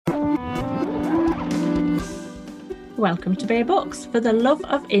Welcome to Beer Books for the love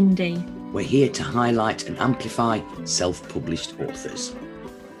of indie. We're here to highlight and amplify self-published authors.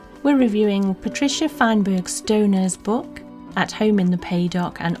 We're reviewing Patricia Feinberg Stoner's book, At Home in the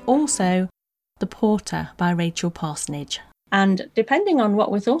Paydock, and also The Porter by Rachel Parsonage. And depending on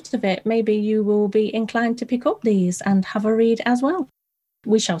what we thought of it, maybe you will be inclined to pick up these and have a read as well.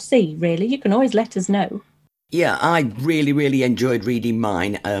 We shall see, really. You can always let us know. Yeah, I really enjoyed reading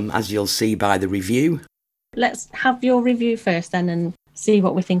mine, as you'll see by the review. Let's have your review first then and see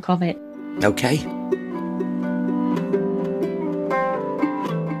what we think of it. Okay.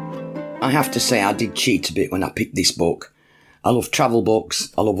 I have to say I did cheat a bit when I picked this book. I love travel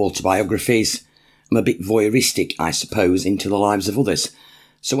books, I love autobiographies. I'm a bit voyeuristic, I suppose, into the lives of others.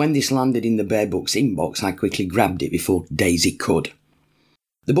 So when this landed in the Bear Books inbox, I quickly grabbed it before Daisy could.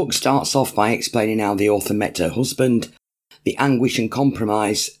 The book starts off by explaining how the author met her husband, the anguish and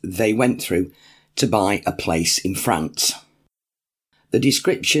compromise they went through to buy a place in France. The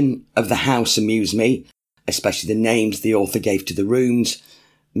description of the house amused me, especially the names the author gave to the rooms.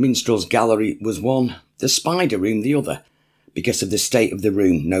 Minstrel's Gallery was one, the Spider Room the other, because of the state of the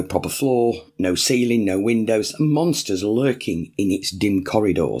room. No proper floor, no ceiling, no windows, and monsters lurking in its dim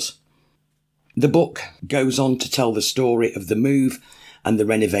corridors. The book goes on to tell the story of the move and the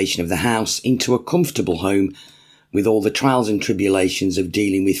renovation of the house into a comfortable home with all the trials and tribulations of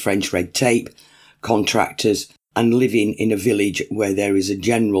dealing with French red tape, contractors, and living in a village where there is a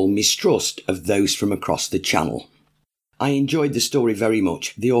general mistrust of those from across the channel. I enjoyed the story very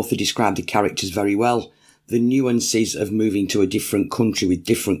much. The author described the characters very well. The nuances of moving to a different country with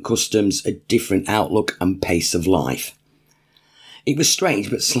different customs, a different outlook and pace of life. It was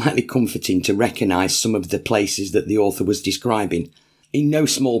strange but slightly comforting to recognise some of the places that the author was describing, in no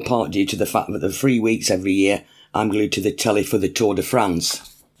small part due to the fact that the 3 weeks every year I'm glued to the telly for the Tour de France,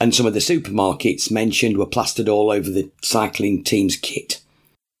 and some of the supermarkets mentioned were plastered all over the cycling team's kit.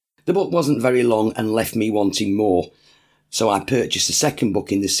 The book wasn't very long and left me wanting more, so I purchased the second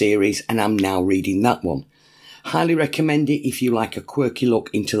book in the series and am now reading that one. Highly recommend it if you like a quirky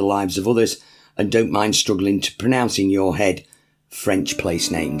look into the lives of others and don't mind struggling to pronounce in your head French place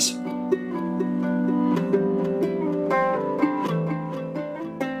names.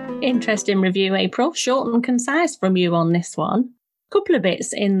 Interesting review, April. Short and concise from you on this one. Couple of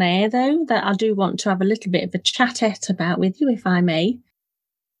bits in there, though, that I do want to have a little bit of a chat about with you, if I may.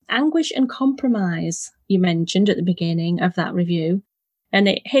 Anguish and compromise, you mentioned at the beginning of that review, and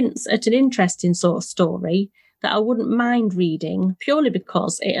it hints at an interesting sort of story that I wouldn't mind reading, purely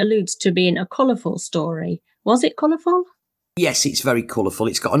because it alludes to being a colourful story. Was it colourful? Yes, it's very colourful.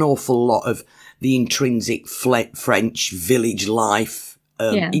 It's got an awful lot of the intrinsic French village life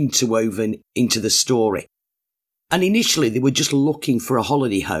interwoven into the story. And initially, they were just looking for a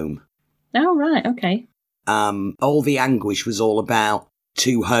holiday home. Oh, right, okay. All the anguish was all about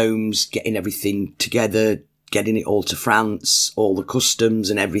 2 homes, getting everything together, getting it all to France, all the customs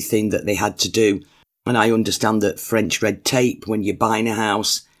and everything that they had to do. And I understand that French red tape, when you're buying a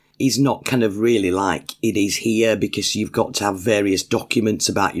house, is not kind of really like it is here, because you've got to have various documents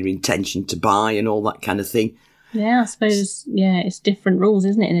about your intention to buy and all that kind of thing. Yeah, I suppose, it's different rules,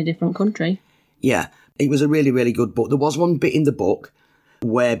 isn't it, in a different country? Yeah. It was a really good book. There was one bit in the book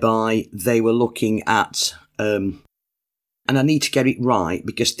whereby they were looking at, and I need to get it right,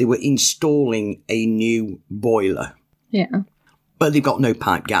 because they were installing a new boiler. Yeah. But they've got no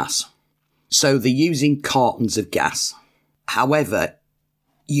pipe gas. So they're using cartons of gas. However,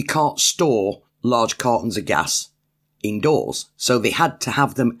 you can't store large cartons of gas indoors. So they had to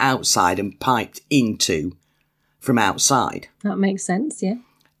have them outside and piped into from outside. That makes sense, yeah.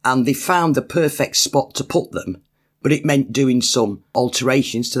 And they found the perfect spot to put them, but it meant doing some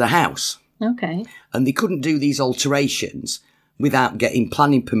alterations to the house. Okay. And they couldn't do these alterations without getting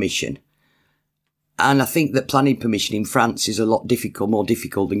planning permission. And I think that planning permission in France is a lot more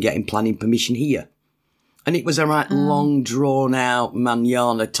difficult than getting planning permission here. And it was a long, drawn-out,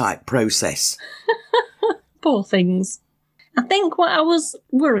 manana-type process. Poor things. I think what I was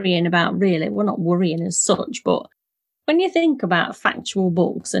worrying about, really, well, not worrying as such, but when you think about factual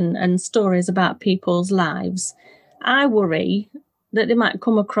books and stories about people's lives, I worry that they might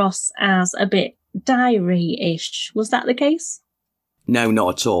come across as a bit diary-ish. Was that the case? No,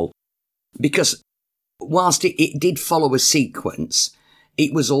 not at all. Because whilst it did follow a sequence,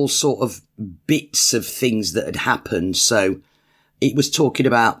 it was all sort of bits of things that had happened. So it was talking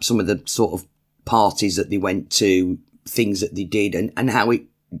about some of the sort of parties that they went to, things that they did, and how it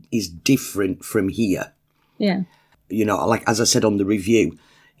is different from here. Yeah. You know, like as I said on the review,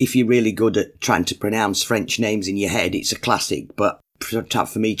 if you're really good at trying to pronounce French names in your head, it's a classic. But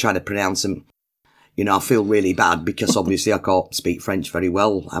for me, trying to pronounce them, You know, I feel really bad because obviously I can't speak French very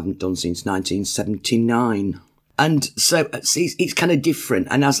well. I haven't done since 1979. And so it's kind of different.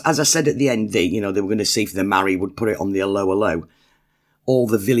 And as I said at the end, they were going to see if the Mary would put it on the allo. All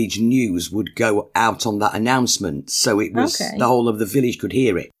the village news would go out on that announcement. So it was the whole of the village could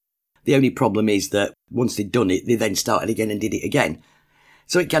hear it. The only problem is that once they'd done it, they then started again and did it again.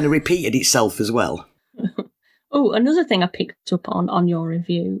 So it kind of repeated itself as well. Oh, another thing I picked up on your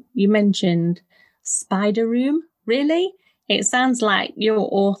review, you mentioned spider room. Really? It sounds like your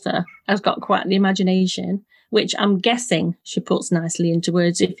author has got quite the imagination, which I'm guessing she puts nicely into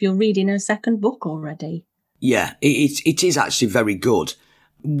words if you're reading her second book already. Yeah, it is actually very good.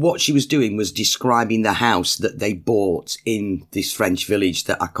 What she was doing was describing the house that they bought in this French village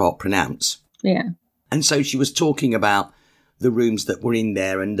that I can't pronounce. Yeah. And so she was talking about the rooms that were in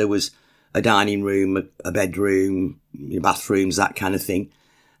there, and there was a dining room, a bedroom, bathrooms, that kind of thing.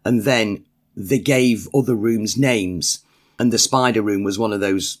 And then they gave other rooms names. And the spider room was one of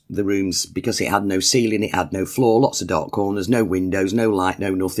the rooms, because it had no ceiling, it had no floor, lots of dark corners, no windows, no light,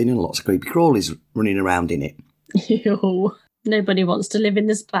 no nothing, and lots of creepy crawlies running around in it. Ew. Nobody wants to live in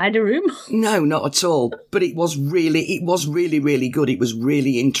the spider room. No, not at all. But it was really, really good. It was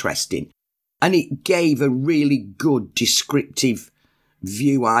really interesting. And it gave a really good descriptive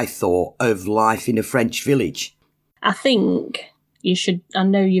view, I thought, of life in a French village. I think you should, I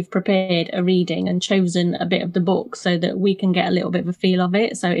know you've prepared a reading and chosen a bit of the book so that we can get a little bit of a feel of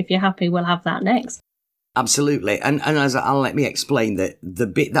it. So if you're happy, we'll have that next. Absolutely. And let me explain that the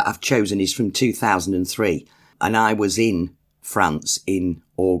bit that I've chosen is from 2003. And I was in France in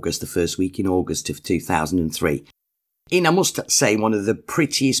August, the first week in August of 2003. I must say, one of the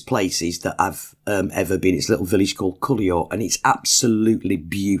prettiest places that I've ever been. It's a little village called Culliot, and it's absolutely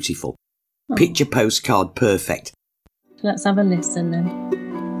beautiful. Oh. Picture postcard perfect. Let's have a listen then.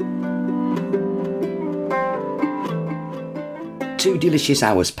 2 delicious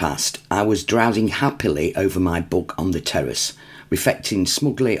hours passed. I was drowsing happily over my book on the terrace, reflecting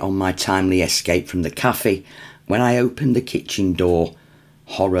smugly on my timely escape from the cafe, when I opened the kitchen door.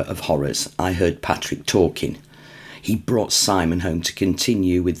 Horror of horrors, I heard Patrick talking. He brought Simon home to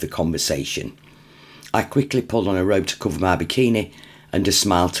continue with the conversation. I quickly pulled on a robe to cover my bikini and a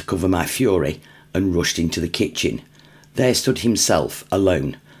smile to cover my fury and rushed into the kitchen. There stood himself,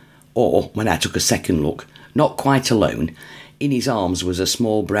 alone. Or, when I took a second look, not quite alone. In his arms was a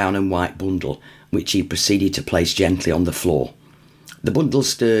small brown and white bundle, which he proceeded to place gently on the floor. The bundle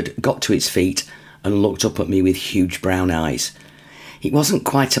stirred, got to its feet, and looked up at me with huge brown eyes. It wasn't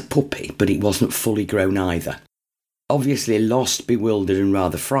quite a puppy, but it wasn't fully grown either. Obviously lost, bewildered and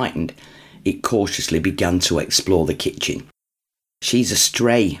rather frightened, it cautiously began to explore the kitchen. She's a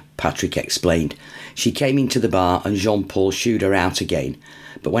stray, Patrick explained. She came into the bar and Jean-Paul shooed her out again,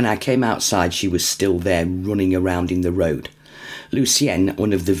 but when I came outside she was still there running around in the road. Lucien,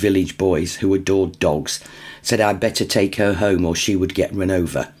 one of the village boys who adored dogs, said I'd better take her home or she would get run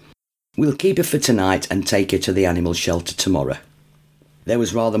over. We'll keep her for tonight and take her to the animal shelter tomorrow. There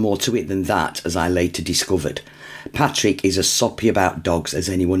was rather more to it than that, as I later discovered. Patrick is as soppy about dogs as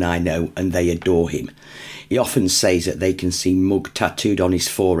anyone I know, and they adore him. He often says that they can see Mug tattooed on his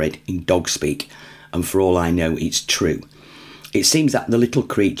forehead in dog speak, and for all I know, it's true. It seems that the little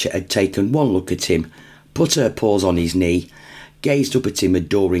creature had taken one look at him, put her paws on his knee, gazed up at him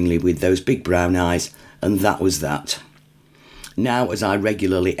adoringly with those big brown eyes, and that was that. Now, as I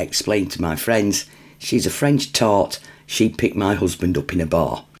regularly explain to my friends, she's a French tart. She picked my husband up in a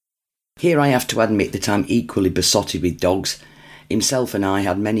bar. Here I have to admit that I'm equally besotted with dogs. Himself and I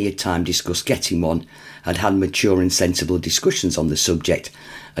had many a time discussed getting one, had mature and sensible discussions on the subject,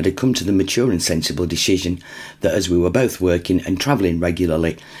 and had come to the mature and sensible decision that as we were both working and travelling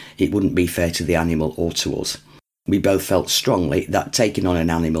regularly, it wouldn't be fair to the animal or to us. We both felt strongly that taking on an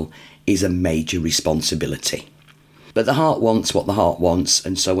animal is a major responsibility. But the heart wants what the heart wants,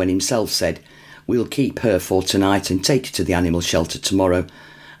 and so when himself said, "We'll keep her for tonight and take her to the animal shelter tomorrow,"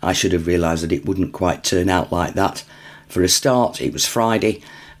 I should have realised that it wouldn't quite turn out like that. For a start, it was Friday,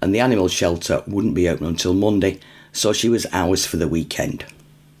 and the animal shelter wouldn't be open until Monday, so she was ours for the weekend.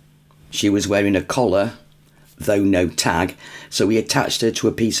 She was wearing a collar, though no tag, so we attached her to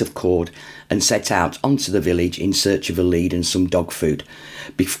a piece of cord and set out onto the village in search of a lead and some dog food,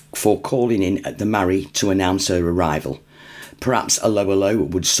 before calling in at the Mary to announce her arrival. Perhaps Allo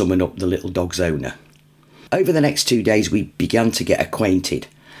would summon up the little dog's owner. Over the next 2 days we began to get acquainted.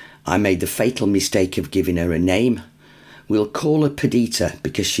 I made the fatal mistake of giving her a name. "We'll call her Perdita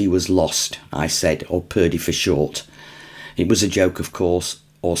because she was lost," I said, or Purdy for short. It was a joke, of course,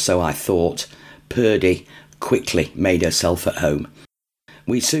 or so I thought. Purdy quickly made herself at home.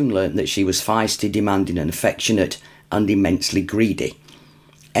 we soon learnt that she was feisty, demanding and affectionate, and immensely greedy.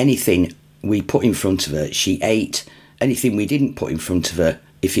 Anything we put in front of her, she ate. Anything we didn't put in front of her,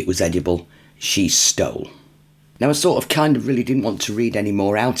 if it was edible, she stole. Now, I sort of kind of really didn't want to read any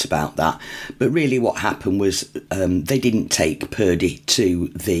more out about that, but really what happened was they didn't take Purdy to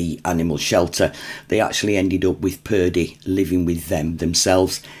the animal shelter. They actually ended up with Purdy living with them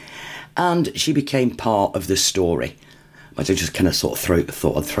themselves, and she became part of the story. But I just kind of thought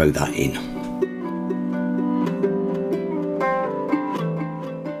I'd throw that in.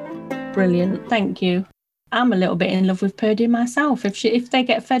 Brilliant, thank you. I'm a little bit in love with Purdy myself. If they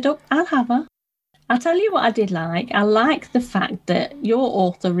get fed up, I'll have her. I'll tell you what I did like. I like the fact that your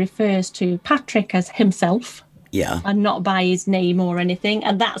author refers to Patrick as himself. Yeah. And not by his name or anything.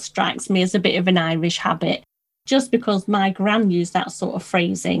 And that strikes me as a bit of an Irish habit. Just because my gran used that sort of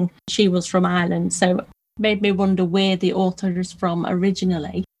phrasing. She was from Ireland, so it made me wonder where the author is from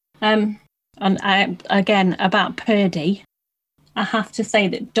originally. And again, about Purdy, I have to say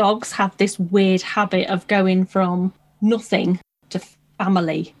that dogs have this weird habit of going from nothing to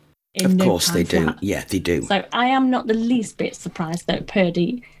family. Of course they do. Yeah, they do. So I am not the least bit surprised that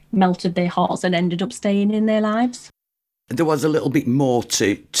Purdy melted their hearts and ended up staying in their lives. There was a little bit more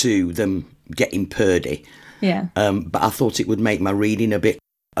to them getting Purdy. Yeah. But I thought it would make my reading a bit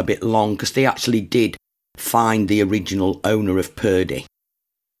long, because they actually did find the original owner of Purdy.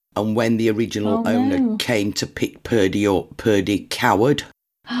 And when the original owner came to pick Purdy up, Purdy cowered.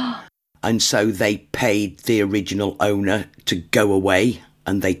 And so they paid the original owner to go away,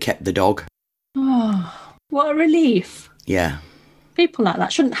 and they kept the dog. Oh, what a relief. Yeah. People like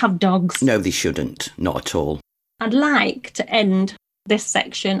that shouldn't have dogs. No, they shouldn't. Not at all. I'd like to end this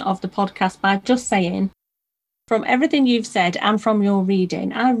section of the podcast by just saying, from everything you've said and from your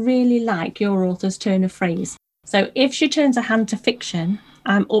reading, I really like your author's turn of phrase. So if she turns her hand to fiction,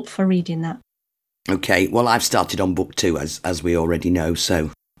 I'm up for reading that. Okay, well, I've started on book 2, as we already know,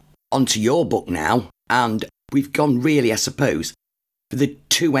 so on to your book now. And we've gone really, I suppose, for the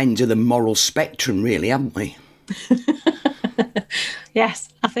two ends of the moral spectrum, really, haven't we? Yes,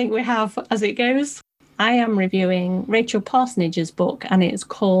 I think we have, as it goes. I am reviewing Rachel Parsonage's book, and it's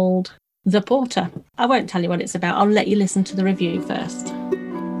called The Porter. I won't tell you what it's about. I'll let you listen to the review first.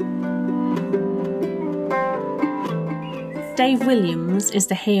 Dave Williams is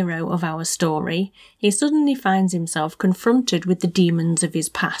the hero of our story. He suddenly finds himself confronted with the demons of his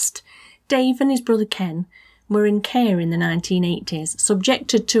past. Dave and his brother Ken were in care in the 1980s,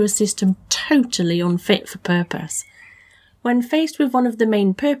 subjected to a system totally unfit for purpose. When faced with one of the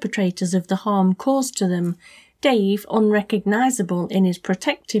main perpetrators of the harm caused to them, Dave, unrecognisable in his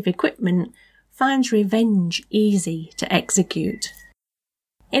protective equipment, finds revenge easy to execute.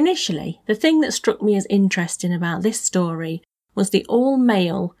 Initially, the thing that struck me as interesting about this story was the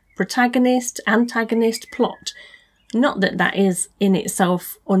all-male protagonist-antagonist plot. Not that that is in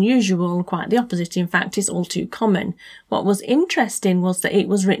itself unusual, quite the opposite. In fact, it's all too common. What was interesting was that it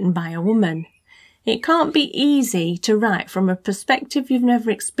was written by a woman. It can't be easy to write from a perspective you've never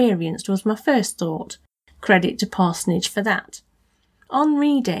experienced, was my first thought. Credit to Parsonage for that. On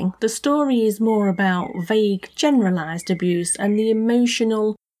reading, the story is more about vague, generalised abuse and the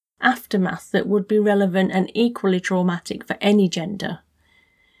emotional aftermath that would be relevant and equally traumatic for any gender.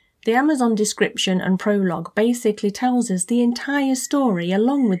 The Amazon description and prologue basically tells us the entire story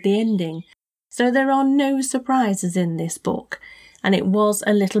along with the ending, so there are no surprises in this book, and it was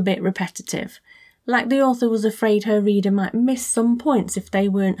a little bit repetitive, like the author was afraid her reader might miss some points if they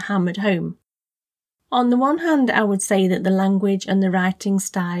weren't hammered home. On the one hand, I would say that the language and the writing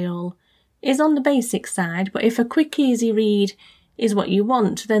style is on the basic side, but if a quick, easy read is what you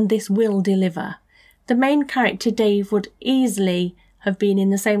want, then this will deliver. The main character, Dave, would easily have been in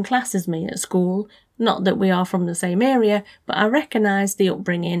the same class as me at school. Not that we are from the same area, but I recognised the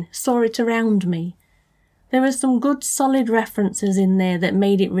upbringing, saw it around me. There were some good solid references in there that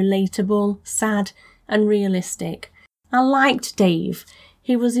made it relatable, sad and realistic. I liked Dave.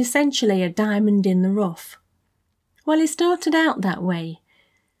 He was essentially a diamond in the rough. Well, he started out that way.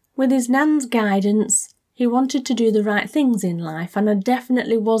 With his nan's guidance, he wanted to do the right things in life, and I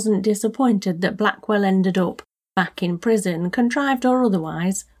definitely wasn't disappointed that Blackwell ended up back in prison, contrived or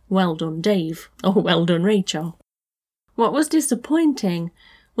otherwise. Well done, Dave. Or well done, Rachel. What was disappointing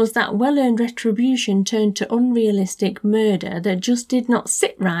was that well-earned retribution turned to unrealistic murder that just did not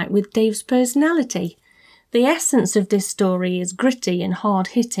sit right with Dave's personality. The essence of this story is gritty and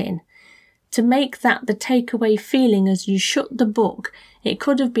hard-hitting. To make that the takeaway feeling as you shut the book, it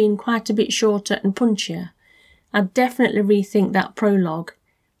could have been quite a bit shorter and punchier. I'd definitely rethink that prologue,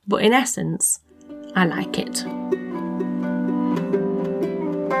 but in essence, I like it.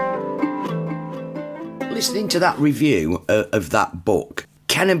 listening to that review of that book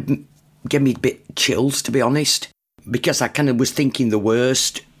kind of gave me a bit chills, to be honest, because I kind of was thinking the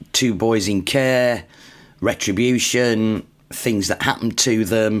worst. 2 boys in care, retribution, things that happened to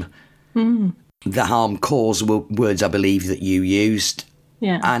them, the harm caused were words I believe that you used.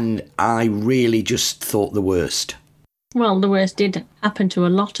 Yeah. And I really just thought the worst. Well, the worst did happen to a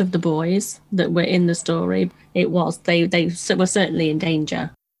lot of the boys that were in the story. It was. They were certainly in danger.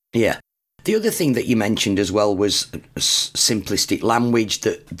 Yeah. The other thing that you mentioned as well was simplistic language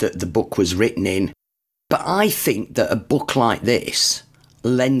that the book was written in. But I think that a book like this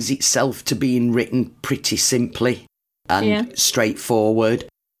lends itself to being written pretty simply and straightforward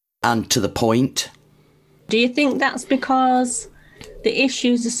and to the point. Do you think that's because the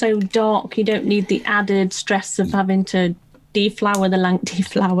issues are so dark, you don't need the added stress of having to deflower the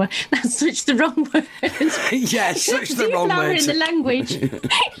deflower? That's such the wrong word. Yeah, such the wrong word. Deflower in the language.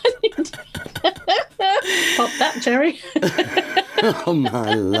 Pop that, Jerry. Oh,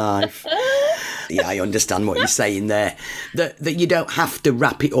 my life. Yeah, I understand what you're saying there. That you don't have to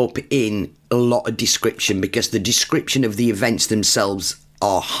wrap it up in a lot of description, because the description of the events themselves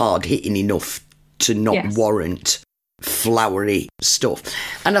are hard-hitting enough to not warrant flowery stuff.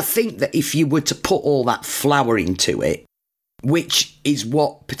 And I think that if you were to put all that flower into it, which is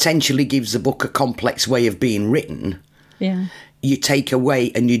what potentially gives the book a complex way of being written, you take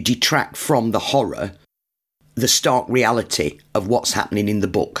away and you detract from the horror, the stark reality of what's happening in the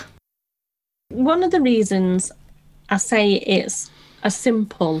book. One of the reasons I say it's a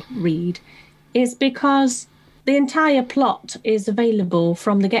simple read is because the entire plot is available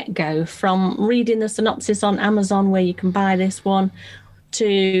from the get-go, from reading the synopsis on Amazon where you can buy this one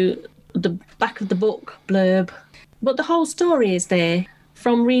to the back of the book blurb. But the whole story is there.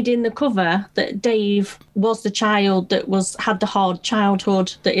 From reading the cover that Dave was the child that had the hard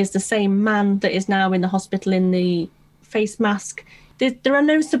childhood, that is the same man that is now in the hospital in the face mask. There are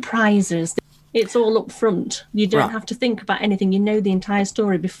no surprises. It's all up front. You don't have to think about anything. You know the entire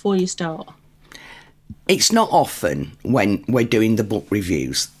story before you start. It's not often when we're doing the book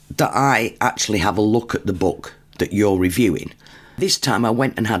reviews that I actually have a look at the book that you're reviewing. This time I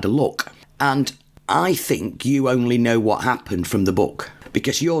went and had a look, and I think you only know what happened from the book,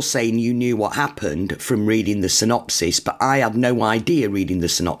 because you're saying you knew what happened from reading the synopsis, but I had no idea reading the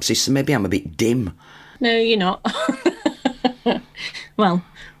synopsis, so maybe I'm a bit dim. No, you're not. Well,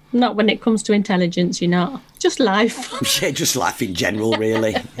 not when it comes to intelligence, you're not. Just life. Yeah, just life in general,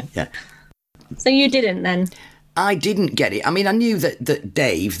 really. Yeah. So you didn't then? I didn't get it. I mean, I knew that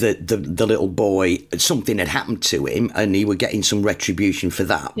Dave, the little boy, something had happened to him and he were getting some retribution for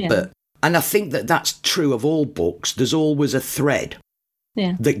that. Yeah. And I think that that's true of all books. There's always a thread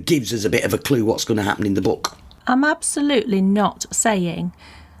that gives us a bit of a clue what's going to happen in the book. I'm absolutely not saying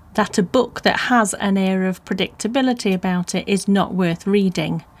that a book that has an air of predictability about it is not worth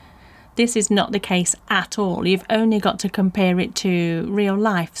reading. This is not the case at all. You've only got to compare it to real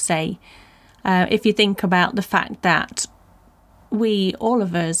life, say. If you think about the fact that we, all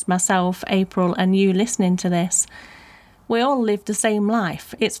of us, myself, April, and you listening to this, we all live the same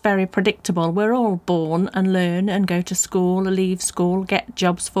life. It's very predictable. We're all born and learn and go to school, leave school, get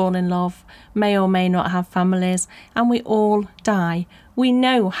jobs, fall in love, may or may not have families, and we all die. We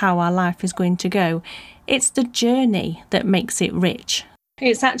know how our life is going to go. It's the journey that makes it rich.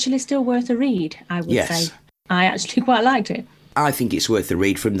 It's actually still worth a read, I would say. I actually quite liked it. I think it's worth a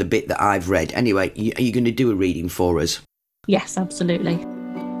read from the bit that I've read. Anyway, are you going to do a reading for us? Yes, absolutely.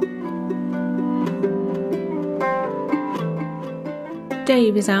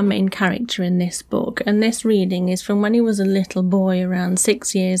 Dave is our main character in this book, and this reading is from when he was a little boy around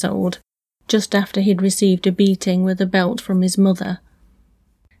 6 years old, just after he'd received a beating with a belt from his mother.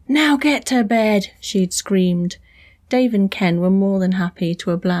 "Now get to bed," she'd screamed. Dave and Ken were more than happy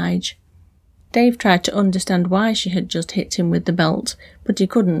to oblige. Dave tried to understand why she had just hit him with the belt, but he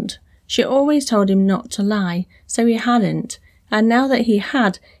couldn't. She always told him not to lie, so he hadn't, and now that he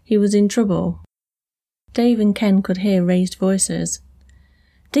had, he was in trouble. Dave and Ken could hear raised voices.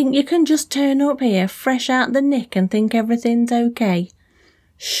 "Think you can just turn up here, fresh out the nick, and think everything's okay?"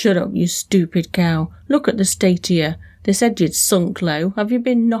 "Shut up, you stupid cow. Look at the state of you. They said you'd sunk low. Have you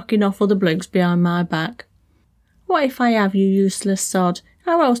been knocking off other blokes behind my back?" "What if I have, you useless sod?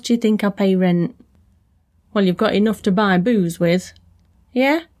 How else do you think I pay rent?" "Well, you've got enough to buy booze with."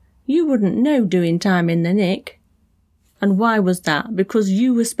 "Yeah? You wouldn't know doing time in the nick." "And why was that? Because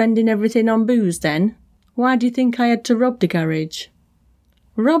you were spending everything on booze then? Why do you think I had to rob the garage?"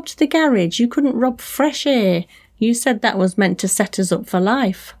 "Robbed the garage? You couldn't rob fresh air. You said that was meant to set us up for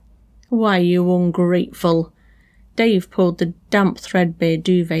life." "Why, you ungrateful." Dave pulled the damp threadbare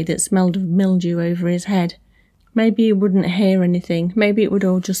duvet that smelled of mildew over his head. Maybe he wouldn't hear anything, maybe it would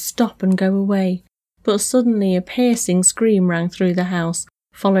all just stop and go away. But suddenly a piercing scream rang through the house,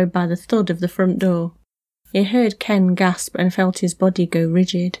 followed by the thud of the front door. He heard Ken gasp and felt his body go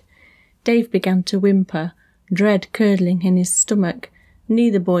rigid. Dave began to whimper, dread curdling in his stomach.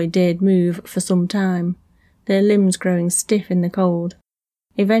 Neither boy dared move for some time, their limbs growing stiff in the cold.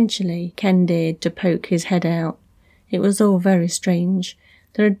 Eventually, Ken dared to poke his head out. It was all very strange.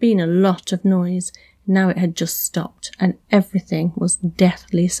 There had been a lot of noise, now it had just stopped, and everything was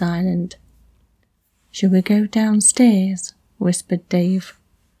deathly silent. "Shall we go downstairs?" whispered Dave.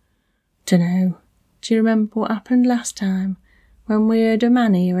 "Dunno. Do you remember what happened last time? When we heard a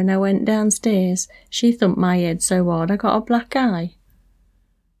man here and I went downstairs, she thumped my head so hard I got a black eye."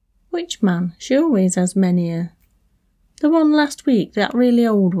 "Which man? She always has many a..." "The one last week, that really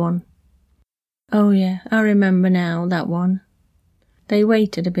old one." "Oh yeah, I remember now, that one." They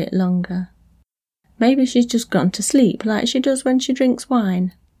waited a bit longer. "Maybe she's just gone to sleep, like she does when she drinks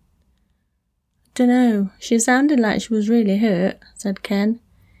wine." "Dunno, she sounded like she was really hurt," said Ken.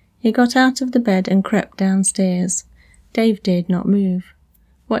 He got out of the bed and crept downstairs. Dave dared not move.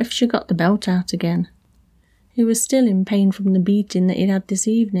 What if she got the belt out again? He was still in pain from the beating that he'd had this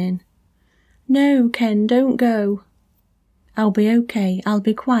evening. "No, Ken, don't go." "I'll be okay, I'll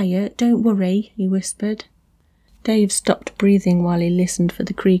be quiet, don't worry," he whispered. Dave stopped breathing while he listened for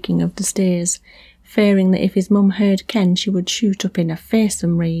the creaking of the stairs, fearing that if his mum heard Ken she would shoot up in a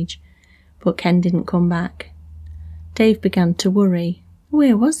fearsome rage. But Ken didn't come back. Dave began to worry.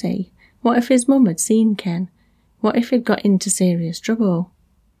 Where was he? What if his mum had seen Ken? What if he'd got into serious trouble?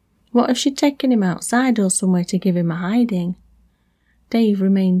 What if she'd taken him outside or somewhere to give him a hiding? Dave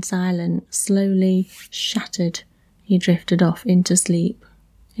remained silent. Slowly, shattered, he drifted off into sleep.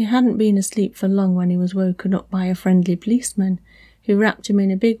 He hadn't been asleep for long when he was woken up by a friendly policeman, who wrapped him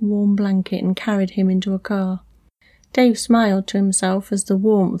in a big warm blanket and carried him into a car. Dave smiled to himself as the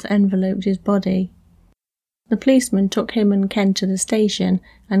warmth enveloped his body. The policeman took him and Ken to the station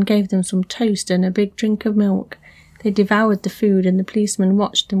and gave them some toast and a big drink of milk. They devoured the food and the policeman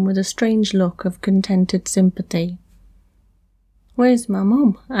watched them with a strange look of contented sympathy. "Where's my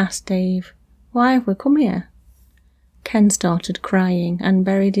mum?" asked Dave. "Why have we come here?" Ken started crying and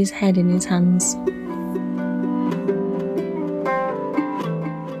buried his head in his hands.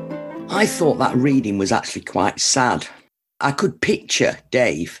 I thought that reading was actually quite sad. I could picture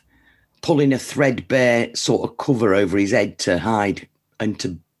Dave pulling a threadbare sort of cover over his head to hide and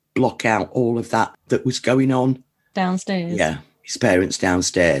to block out all of that was going on. Downstairs? Yeah, his parents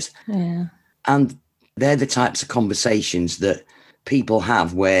downstairs. Yeah. And they're the types of conversations that people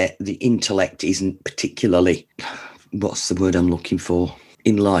have where the intellect isn't particularly, what's the word I'm looking for,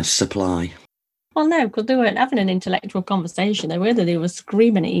 in large supply. Well, no, because they weren't having an intellectual conversation. They were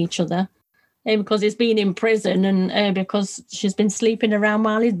screaming at each other. Because he's been in prison and because she's been sleeping around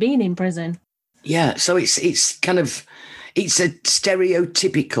while he's been in prison. Yeah, so it's a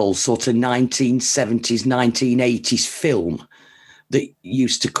stereotypical sort of 1970s, 1980s film that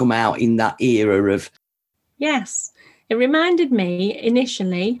used to come out in that era of... Yes, it reminded me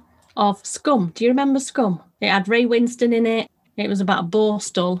initially of Scum. Do you remember Scum? It had Ray Winston in it. It was about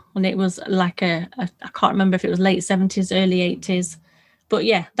Borstal, and it was like I can't remember if it was late 70s, early 80s. But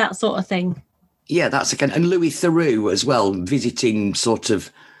yeah, that sort of thing. Yeah, that's again, and Louis Theroux as well, visiting sort of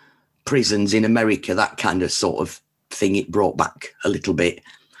prisons in America, that kind of sort of thing. It brought back a little bit.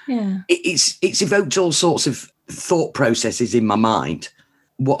 Yeah, it's evoked all sorts of thought processes in my mind.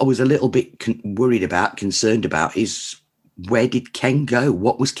 What I was a little bit worried about, concerned about, is where did Ken go?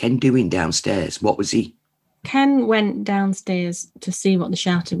 What was Ken doing downstairs? What was he? Ken went downstairs to see what the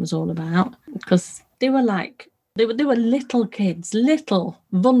shouting was all about because they were little kids, little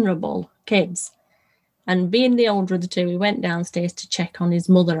vulnerable kids. And being the older of the two, he went downstairs to check on his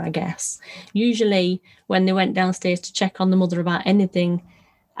mother, I guess. Usually when they went downstairs to check on the mother about anything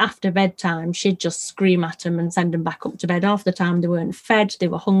after bedtime, she'd just scream at them and send them back up to bed. Half the time they weren't fed, they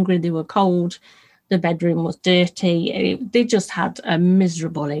were hungry, they were cold, the bedroom was dirty. They just had a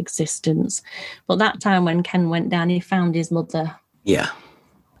miserable existence. But that time when Ken went down, he found his mother. Yeah.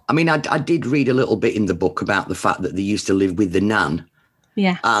 I mean, I did read a little bit in the book about the fact that they used to live with the nan.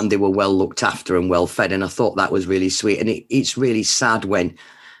 Yeah. And they were well looked after and well fed. And I thought that was really sweet. And it's really sad when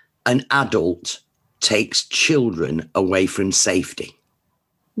an adult takes children away from safety.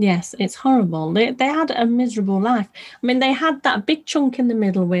 Yes, it's horrible. They had a miserable life. I mean, they had that big chunk in the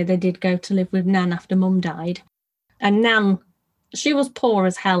middle where they did go to live with Nan after Mum died. And Nan, she was poor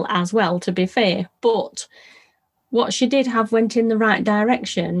as hell as well, to be fair. But what she did have went in the right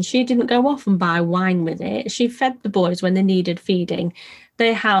direction. She didn't go off and buy wine with it. She fed the boys when they needed feeding.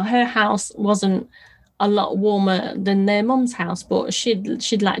 Her house wasn't a lot warmer than their mum's house, but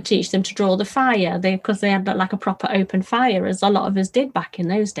she'd like teach them to draw the fire because they had like a proper open fire, as a lot of us did back in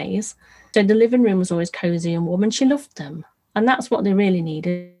those days. So the living room was always cozy and warm, and she loved them. And that's what they really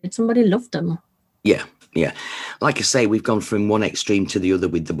needed. Somebody loved them. Yeah. Like I say, we've gone from one extreme to the other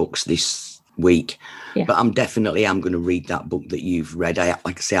with the books this week. Yeah. But I'm going to read that book that you've read.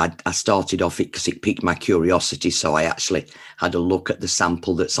 I started off it because it piqued my curiosity. So I actually had a look at the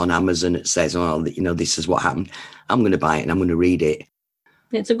sample that's on Amazon. It says, this is what happened. I'm going to buy it and I'm going to read it.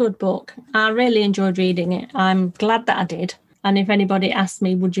 It's a good book. I really enjoyed reading it. I'm glad that I did. And if anybody asked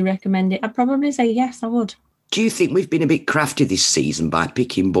me, would you recommend it? I'd probably say yes, I would. Do you think we've been a bit crafty this season by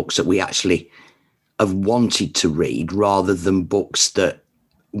picking books that we actually have wanted to read rather than books that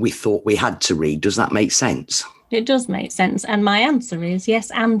we thought we had to read? Does that make sense? It does make sense. And my answer is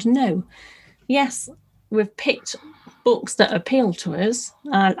yes and no. Yes, we've picked books that appeal to us.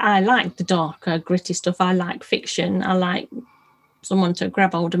 I like the darker, gritty stuff. I like fiction. I like someone to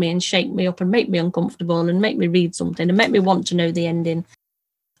grab hold of me and shake me up and make me uncomfortable and make me read something and make me want to know the ending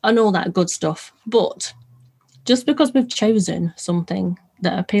and all that good stuff. But just because we've chosen something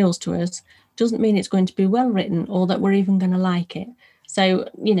that appeals to us doesn't mean it's going to be well written or that we're even going to like it. So,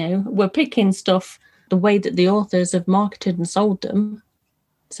 we're picking stuff the way that the authors have marketed and sold them.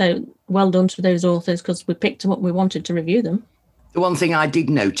 So well done to those authors, because we picked them up, we wanted to review them. The one thing I did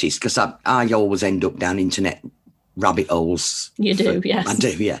notice, because I always end up down internet rabbit holes. You do, yes. I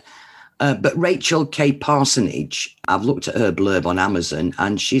do, yeah. But Rachel K. Parsonage, I've looked at her blurb on Amazon,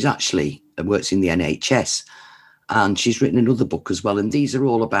 and she's actually works in the NHS, and she's written another book as well. And these are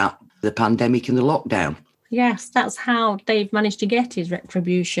all about the pandemic and the lockdown. Yes, that's how Dave managed to get his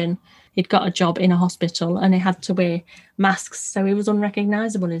retribution. He'd got a job in a hospital and he had to wear masks, so he was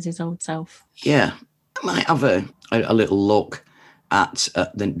unrecognisable as his old self. Yeah, I might have a little look at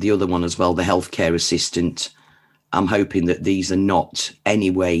the other one as well, the healthcare assistant. I'm hoping that these are not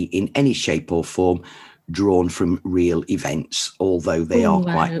in any shape or form drawn from real events, although they are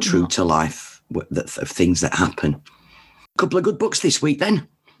quite true to life of things that happen. A couple of good books this week then.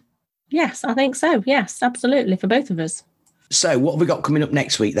 Yes, I think so. Yes, absolutely, for both of us. So what have we got coming up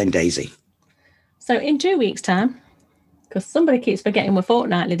next week then, Daisy? So in 2 weeks' time, because somebody keeps forgetting we're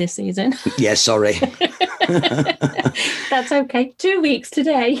fortnightly this season. Yeah, sorry. That's okay. 2 weeks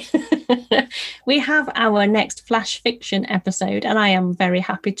today. We have our next Flash Fiction episode, and I am very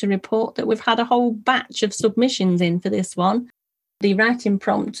happy to report that we've had a whole batch of submissions in for this one. The writing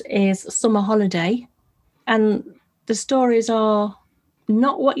prompt is Summer Holiday, and the stories are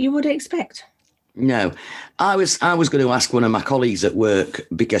not what you would expect. No, I was going to ask one of my colleagues at work,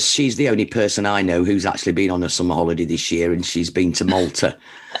 because she's the only person I know who's actually been on a summer holiday this year, and she's been to Malta.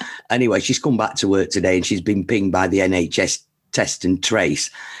 Anyway, she's come back to work today and she's been pinged by the NHS test and trace.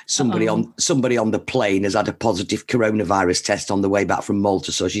 Somebody on the plane has had a positive coronavirus test on the way back from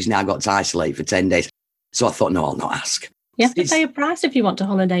Malta, so she's now got to isolate for 10 days. So I thought, no, I'll not ask. You have to pay a price if you want to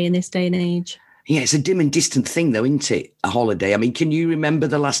holiday in this day and age. Yeah, it's a dim and distant thing, though, isn't it? A holiday. I mean, can you remember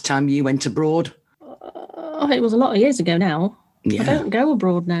the last time you went abroad? It was a lot of years ago now. Yeah. I don't go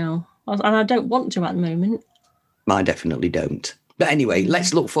abroad now, and I don't want to at the moment. I definitely don't. But anyway,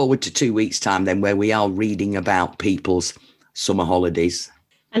 let's look forward to 2 weeks' time then, where we are reading about people's summer holidays.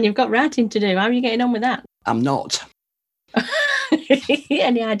 And you've got writing to do. How are you getting on with that? I'm not.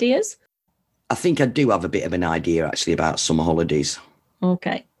 Any ideas? I think I do have a bit of an idea, actually, about summer holidays.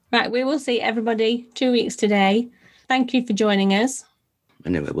 Okay. Right, we will see everybody 2 weeks today. Thank you for joining us.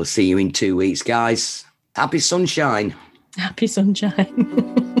 Anyway, we'll see you in 2 weeks, guys. Happy sunshine. Happy sunshine.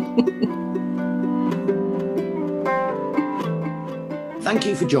 Thank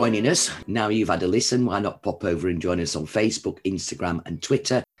you for joining us. Now you've had a listen, why not pop over and join us on Facebook, Instagram and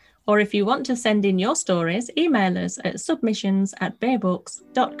Twitter. Or if you want to send in your stories, email us at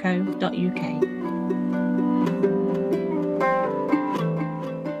submissions@bearbooks.co.uk.